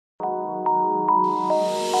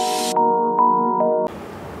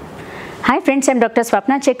Hi friends, I am Dr.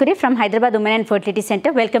 Swapna Chekuri from Hyderabad Women and Fertility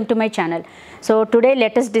Center. Welcome to my channel. So today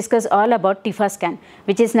let us discuss all about Tiffa scan,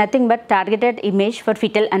 which is nothing but targeted image for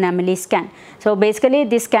fetal anomaly scan. So basically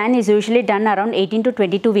this scan is usually done around 18 to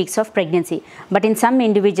 22 weeks of pregnancy. But in some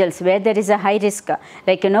individuals where there is a high risk,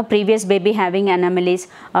 like previous baby having anomalies,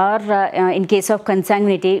 or in case of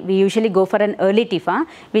consanguinity, we usually go for an early Tiffa,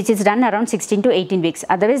 which is done around 16 to 18 weeks.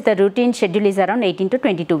 Otherwise the routine schedule is around 18 to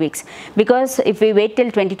 22 weeks. Because if we wait till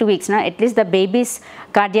 22 weeks now, at least the baby's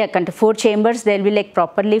cardiac and 4 chambers, they will be like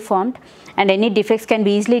properly formed, and any defects can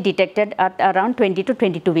be easily detected at around 20 to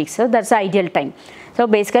 22 weeks. So that's the ideal time. So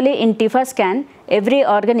basically in Tiffa scan, every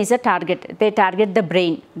organ is a target. They target the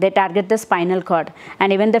brain, they target the spinal cord,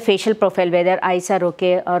 and even the facial profile, whether eyes are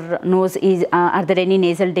okay or nose is, are there any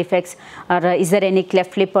nasal defects, or is there any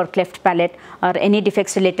cleft lip or cleft palate, or any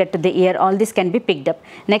defects related to the ear. All this can be picked up.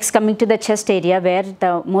 Next, coming to the chest area, where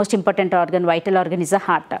the most important organ, vital organ, is the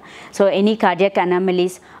heart. So any cardiac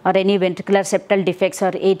anomalies or any ventricular septal defects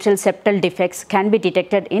or atrial septal defects can be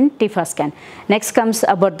detected in Tiffa scan. Next comes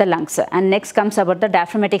about the lungs, and next comes about the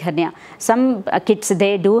diaphragmatic hernia. Some kids,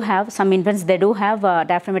 they do have, some infants, they do have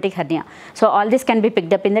diaphragmatic hernia. So all this can be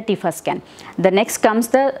picked up in the Tiffa scan. The next comes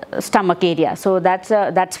the stomach area. So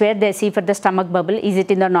that's where they see for the stomach bubble, is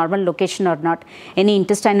it in the normal location or not, any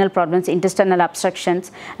intestinal problems, intestinal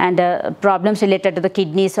obstructions, and problems related to the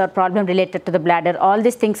kidneys or problem related to the bladder. All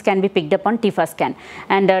these things can be picked up on Tiffa scan.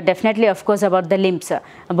 And definitely, of course, about the limbs,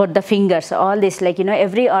 about the fingers, all this, like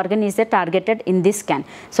every organ is targeted in this scan.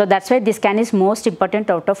 So that's why this scan is most important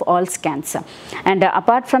out of all scans. And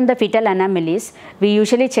apart from the fetal anomalies, we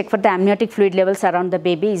usually check for the amniotic fluid levels around the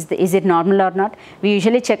baby. Is it normal or not? We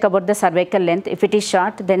usually check about the cervical length. If it is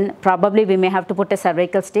short, then probably we may have to put a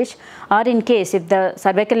cervical stitch, or in case if the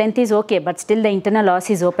cervical length is okay but still the internal os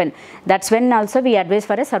is open, that's when also we advise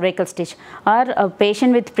for a cervical stitch. Or a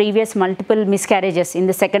patient with previous multiple miscarriages in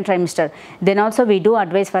the second trimester, then also we do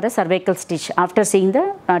advise for a cervical stitch after seeing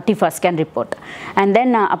the Tiffa scan report. And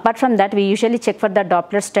then apart from that, we usually check for the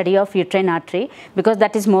Doppler study of uterine artery, because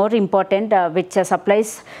that is more important, which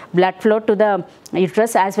supplies blood flow to the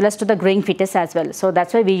uterus as well as to the growing fetus as well. So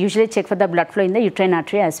that's why we usually check for the blood flow in the uterine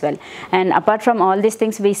artery as well. And apart from all these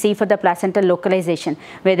things, we see for the placental localization,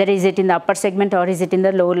 whether is it in the upper segment or is it in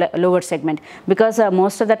the lower segment, because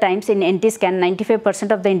most of the times in NT scan,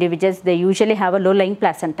 95% of the individuals, they usually have a low-lying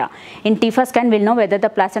placenta. In Tiffa scan, we'll know whether the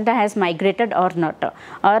placenta has migrated or not,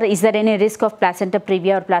 or is there any risk of placenta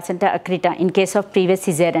previa or placenta accreta in case of previous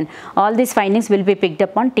cesarean. All these findings will be picked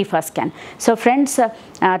up on Tiffa scan. So friends,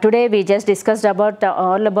 today we just discussed about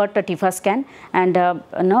all about the Tiffa scan, and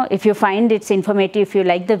if you find it's informative, if you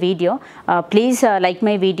like the video, please like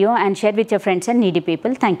my video and share with your friends and needy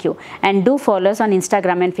people. Thank you, and do follow us on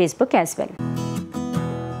Instagram and Facebook as well.